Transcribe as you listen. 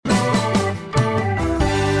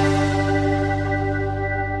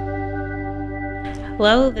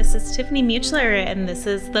Hello, this is Tiffany Mutchler, and this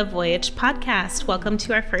is the Voyage podcast. Welcome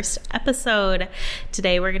to our first episode.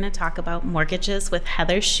 Today we're going to talk about mortgages with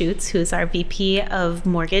Heather Schutz, who's our VP of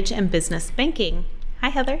Mortgage and Business Banking. Hi,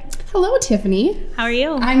 Heather. Hello, Tiffany. How are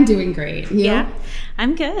you? I'm doing great. You? Yeah,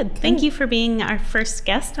 I'm good. Thank you for being our first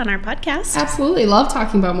guest on our podcast. Absolutely. Love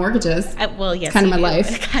talking about mortgages. Well, yes. It's kind of my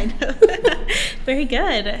life. Kind of. Very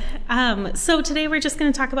good. So today we're just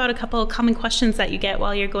going to talk about a couple of common questions that you get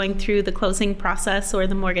while you're going through the closing process or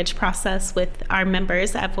the mortgage process with our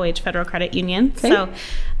members at Voyage Federal Credit Union. Okay. So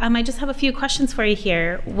I just have a few questions for you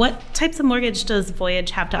here. What types of mortgage does Voyage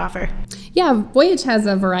have to offer? Yeah, Voyage has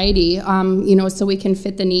a variety, so we can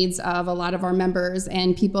fit the needs of a lot of our members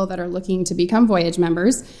and people that are looking to become Voyage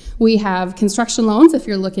members. We have construction loans if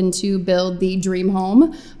you're looking to build the dream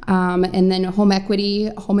home, and then home equity,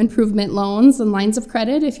 home improvement loans and lines of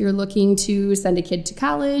credit if you're looking to send a kid to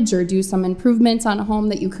college or do some improvements on a home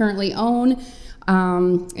that you currently own.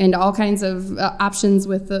 And all kinds of options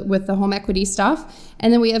with the home equity stuff.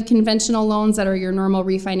 And then we have conventional loans that are your normal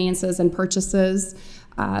refinances and purchases,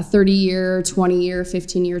 30-year, 20-year,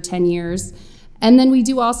 15-year, 10 years. And then we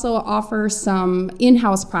do also offer some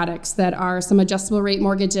in-house products that are some adjustable rate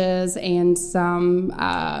mortgages and some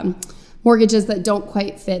mortgages that don't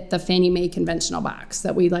quite fit the Fannie Mae conventional box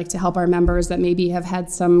that we like to help our members that maybe have had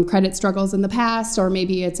some credit struggles in the past, or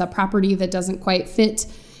maybe it's a property that doesn't quite fit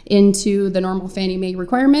into the normal Fannie Mae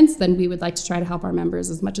requirements. Then we would like to try to help our members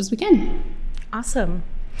as much as we can. Awesome.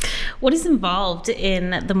 What is involved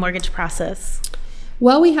in the mortgage process?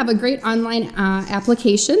 Well, we have a great online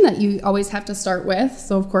application that you always have to start with.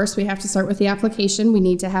 So, of course, we have to start with the application. We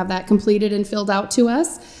need to have that completed and filled out to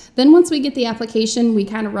us. Then once we get the application, we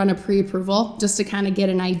kind of run a pre-approval just to kind of get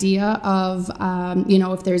an idea of,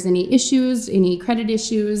 if there's any issues, any credit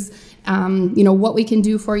issues, what we can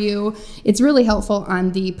do for you. It's really helpful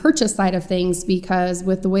on the purchase side of things because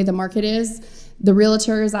with the way the market is, the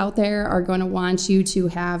realtors out there are going to want you to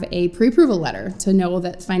have a pre-approval letter to know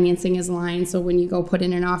that financing is aligned. So when you go put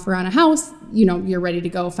in an offer on a house, you're ready to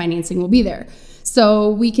go. Financing will be there. So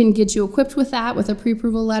we can get you equipped with that with a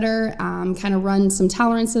pre-approval letter, kind of run some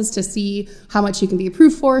tolerances to see how much you can be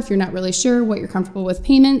approved for if you're not really sure what you're comfortable with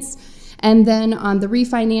payments. And then on the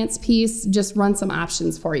refinance piece, just run some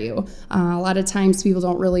options for you. A lot of times people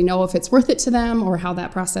don't really know if it's worth it to them or how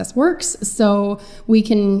that process works. So we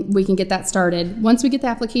can get that started. Once we get the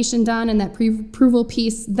application done and that pre-approval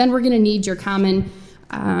piece, then we're going to need your common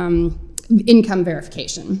income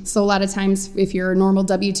verification. So a lot of times if you're a normal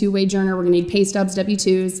W-2 wage earner, we're going to need pay stubs,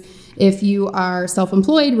 W-2s. If you are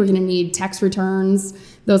self-employed, we're going to need tax returns,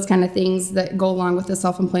 those kind of things that go along with the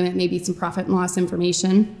self-employment, maybe some profit and loss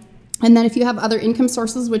information. And then if you have other income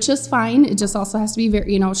sources, which is fine, it just also has to be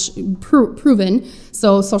very, proven.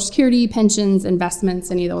 So Social Security, pensions, investments,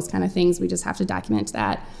 any of those kind of things, we just have to document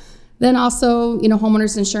that. Then also,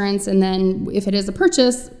 homeowners insurance, and then if it is a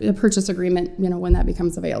purchase agreement, when that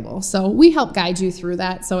becomes available. So we help guide you through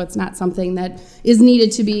that. So it's not something that is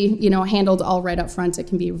needed to be, handled all right up front. It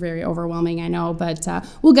can be very overwhelming, I know, but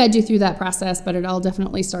we'll guide you through that process. But it all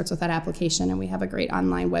definitely starts with that application, and we have a great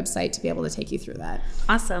online website to be able to take you through that.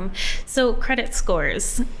 Awesome. So credit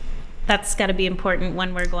scores. That's got to be important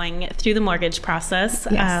when we're going through the mortgage process.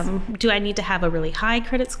 Yes. Do I need to have a really high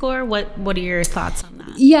credit score? What are your thoughts on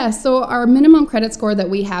that? Yeah, so our minimum credit score that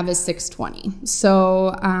we have is 620.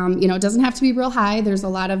 So, it doesn't have to be real high. There's a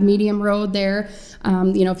lot of medium road there.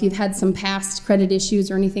 If you've had some past credit issues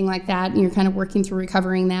or anything like that, and you're kind of working through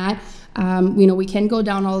recovering that, we can go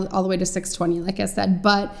down all the way to 620, like I said,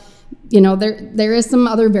 but there is some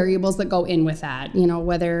other variables that go in with that,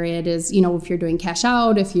 whether it is, if you're doing cash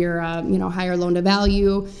out, if you're, higher loan to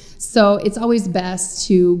value. So it's always best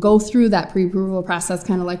to go through that pre-approval process,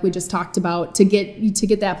 kind of like we just talked about, to get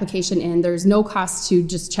the application in. There's no cost to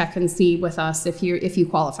just check and see with us if you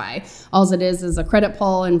qualify. All it is a credit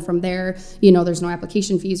pull, and from there, there's no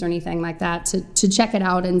application fees or anything like that to check it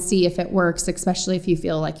out and see if it works, especially if you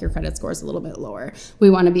feel like your credit score is a little bit lower. We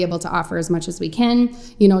want to be able to offer as much as we can,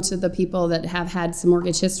 to the people that have had some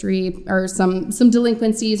mortgage history or some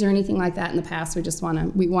delinquencies or anything like that in the past.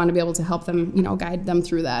 We want to be able to help them, guide them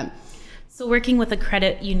through that. So working with a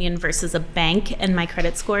credit union versus a bank and my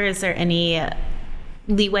credit score, is there any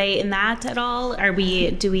leeway in that at all?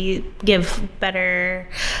 Do we give better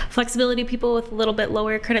flexibility to people with a little bit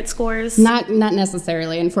lower credit scores? Not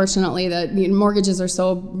necessarily. Unfortunately, the mortgages are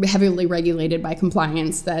so heavily regulated by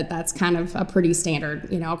compliance that's kind of a pretty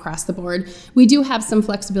standard, across the board. We do have some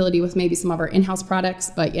flexibility with maybe some of our in-house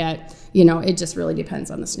products, but yet, it just really depends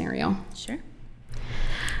on the scenario. Sure.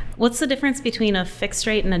 What's the difference between a fixed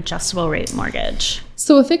rate and adjustable rate mortgage?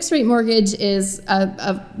 So a fixed rate mortgage is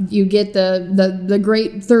you get the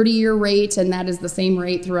great 30-year rate, and that is the same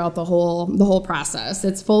rate throughout the whole process.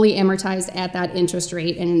 It's fully amortized at that interest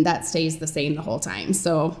rate, and that stays the same the whole time.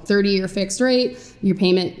 So 30-year fixed rate, your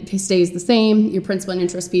payment stays the same. Your principal and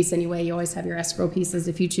interest piece anyway, you always have your escrow pieces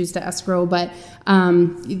if you choose to escrow, but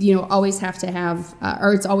always have to have,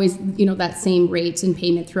 or it's always that same rate and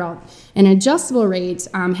payment throughout. An adjustable rate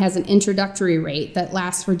has an introductory rate that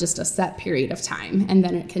lasts for just a set period of time, and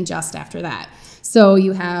then it can adjust after that. So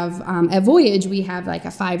you have, at Voyage, we have like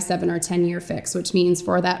a 5, 7, or 10-year fix, which means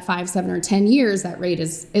for that 5, 7, or 10 years, that rate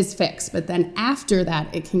is fixed. But then after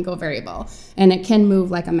that, it can go variable, and it can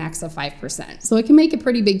move like a max of 5%. So it can make a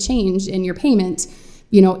pretty big change in your payment.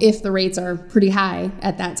 If the rates are pretty high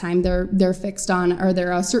at that time, they're fixed on, or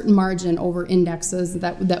they're a certain margin over indexes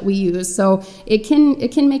that we use. So it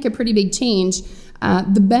can make a pretty big change.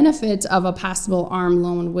 The benefit of a possible ARM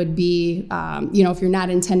loan would be, if you're not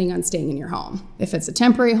intending on staying in your home. If it's a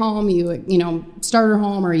temporary home, starter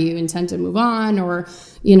home, or you intend to move on, or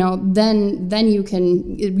then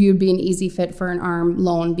you'd be an easy fit for an ARM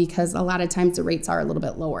loan, because a lot of times the rates are a little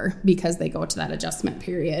bit lower because they go to that adjustment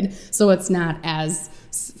period. So it's not as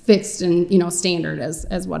fixed and standard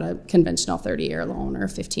as what a conventional 30-year loan or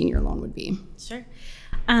 15-year loan would be. Sure.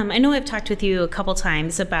 I know I've talked with you a couple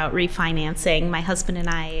times about refinancing. My husband and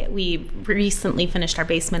I, we recently finished our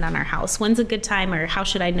basement on our house. When's a good time, or how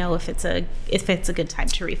should I know if it's a good time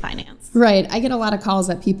to refinance? Right. I get a lot of calls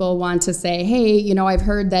that people want to say, hey, I've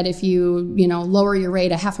heard that if you, lower your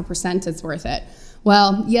rate 0.5%, it's worth it.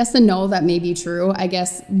 Well, yes and no, that may be true. I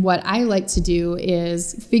guess what I like to do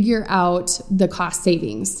is figure out the cost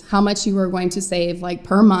savings, how much you are going to save like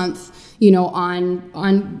per month,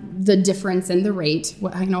 on the difference in the rate,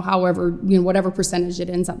 however, whatever percentage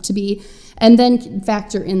it ends up to be, and then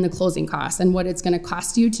factor in the closing costs and what it's going to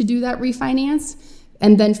cost you to do that refinance.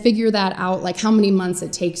 And then figure that out, like how many months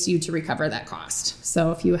it takes you to recover that cost.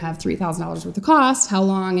 So if you have $3,000 worth of cost, how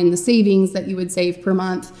long in the savings that you would save per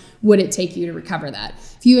month would it take you to recover that?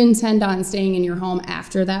 If you intend on staying in your home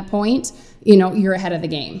after that point, you're ahead of the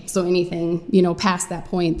game. So anything, past that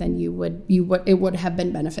point, then it would have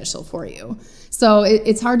been beneficial for you. So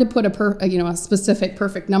it's hard to put a specific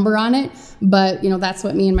perfect number on it, but that's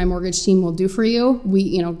what me and my mortgage team will do for you.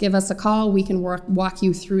 We, give us a call. We can walk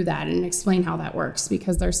you through that and explain how that works,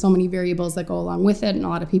 because there's so many variables that go along with it, and a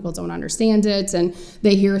lot of people don't understand it, and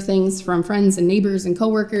they hear things from friends and neighbors and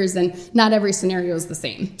coworkers, and not every scenario is the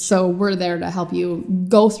same. So we're there to help you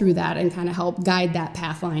go through that and kind of help guide that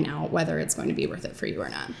path line out, whether it's going to be worth it for you or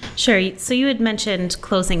not. Sure. So you had mentioned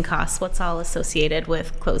closing costs. What's all associated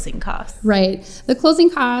with closing costs? Right. The closing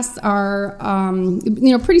costs are,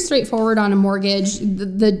 pretty straightforward on a mortgage.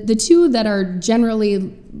 The two that are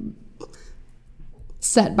generally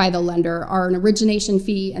set by the lender are an origination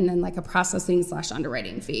fee and then like a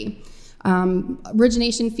processing/underwriting fee.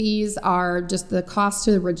 Origination fees are just the cost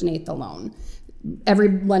to originate the loan. Every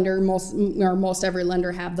lender, most every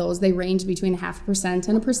lender have those. They range between 0.5%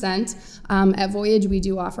 and 1%. At Voyage, we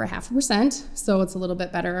do offer 0.5%, so it's a little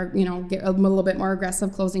bit better, get a little bit more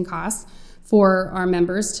aggressive closing costs for our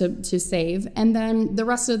members to save. And then the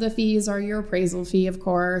rest of the fees are your appraisal fee, of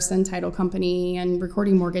course, and title company and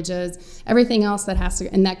recording mortgages, everything else that has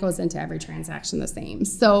to, and that goes into every transaction the same.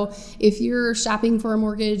 So if you're shopping for a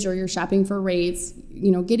mortgage or you're shopping for rates,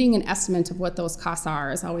 getting an estimate of what those costs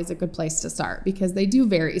are is always a good place to start, because they do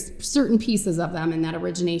vary. Certain pieces of them in that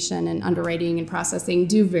origination and underwriting and processing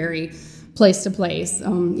do vary place to place. A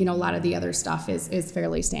lot of the other stuff is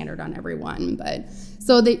fairly standard on everyone, but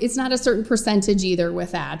so it's not a certain percentage either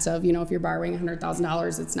with that of, if you're borrowing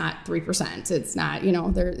 $100,000, it's not 3%. It's not,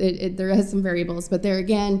 there is some variables, but there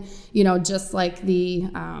again, just like the,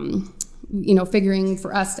 figuring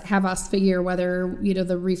for us to have us figure whether,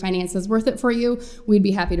 the refinance is worth it for you, we'd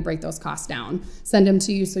be happy to break those costs down, send them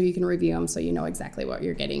to you so you can review them so you know exactly what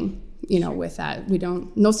you're getting, with that.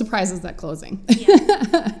 No surprises at closing.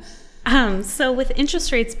 Yeah. So with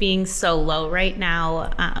interest rates being so low right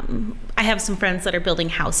now, I have some friends that are building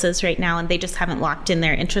houses right now, and they just haven't locked in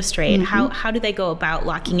their interest rate. Mm-hmm. How do they go about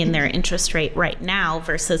locking in their interest rate right now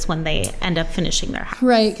versus when they end up finishing their house?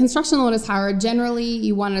 Right. Construction loan is hard. Generally,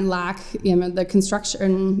 you want to lock the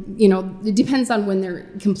construction, it depends on when their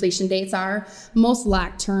completion dates are. Most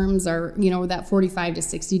lock terms are, that 45 to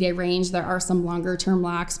 60-day range. There are some longer term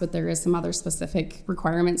locks, but there is some other specific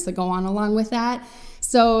requirements that go on along with that.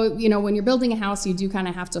 So, when you're building a house, you do kind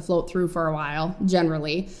of have to float through for a while,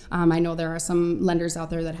 generally. I know there are some lenders out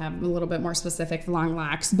there that have a little bit more specific long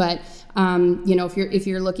locks, but, if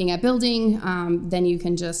you're looking at building, then you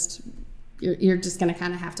can just you're just going to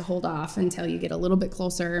kind of have to hold off until you get a little bit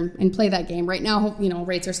closer and play that game. Right now,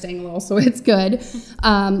 rates are staying low, so it's good.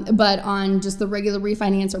 But on just the regular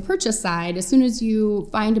refinance or purchase side, as soon as you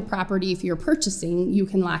find a property, if you're purchasing, you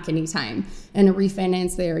can lock anytime. And a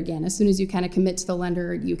refinance there again, as soon as you kind of commit to the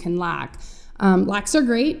lender, you can lock. Locks are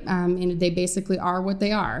great, and they basically are what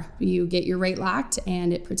they are. You get your rate locked,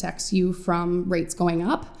 and it protects you from rates going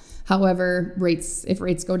up. However, if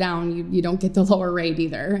rates go down, you don't get the lower rate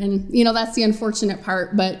either. And, that's the unfortunate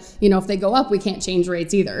part. But, if they go up, we can't change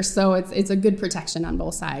rates either. So it's a good protection on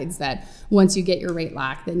both sides that once you get your rate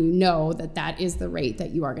locked, then you know that is the rate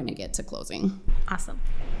that you are going to get to closing. Awesome.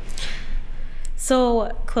 So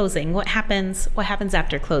closing, what happens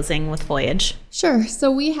after closing with Voyage? Sure. So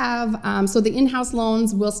we have, the in-house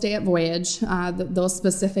loans will stay at Voyage, those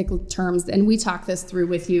specific terms. And we talk this through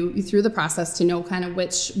with you through the process to know kind of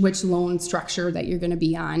which loan structure that you're going to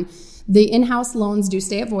be on. The in-house loans do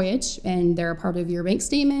stay at Voyage, and they're a part of your bank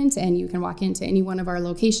statement, and you can walk into any one of our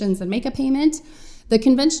locations and make a payment. The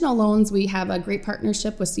conventional loans, we have a great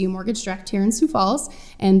partnership with CU Mortgage Direct here in Sioux Falls,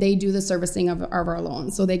 and they do the servicing of our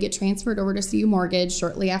loans. So they get transferred over to CU Mortgage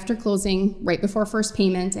shortly after closing, right before first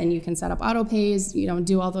payment, and you can set up auto pays,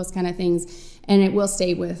 do all those kind of things. And it will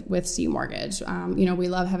stay with CU Mortgage. We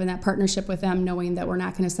love having that partnership with them, knowing that we're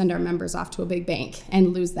not going to send our members off to a big bank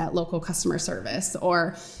and lose that local customer service,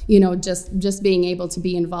 or just being able to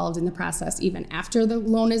be involved in the process even after the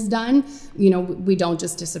loan is done. We don't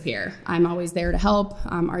just disappear. I'm always there to help.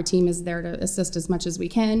 Our team is there to assist as much as we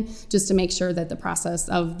can, just to make sure that the process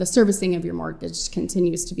of the servicing of your mortgage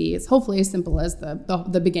continues to be hopefully as simple as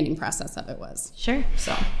the beginning process of it was. Sure.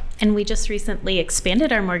 So. And we just recently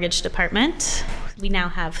expanded our mortgage department. We now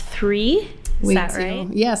have 3. Is that right?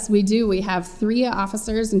 Yes, we do. We have 3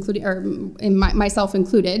 officers, myself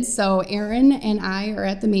included. So Aaron and I are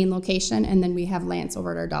at the main location, and then we have Lance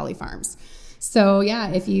over at our Dolly Farms. So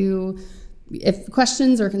yeah, if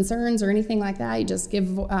questions or concerns or anything like that, you just give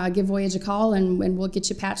Voyage a call, and we'll get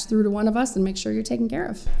you patched through to one of us and make sure you're taken care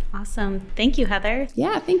of. Awesome. Thank you, Heather.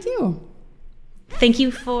 Yeah, thank you. Thank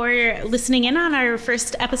you for listening in on our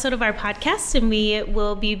first episode of our podcast, and we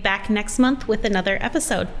will be back next month with another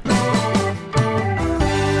episode.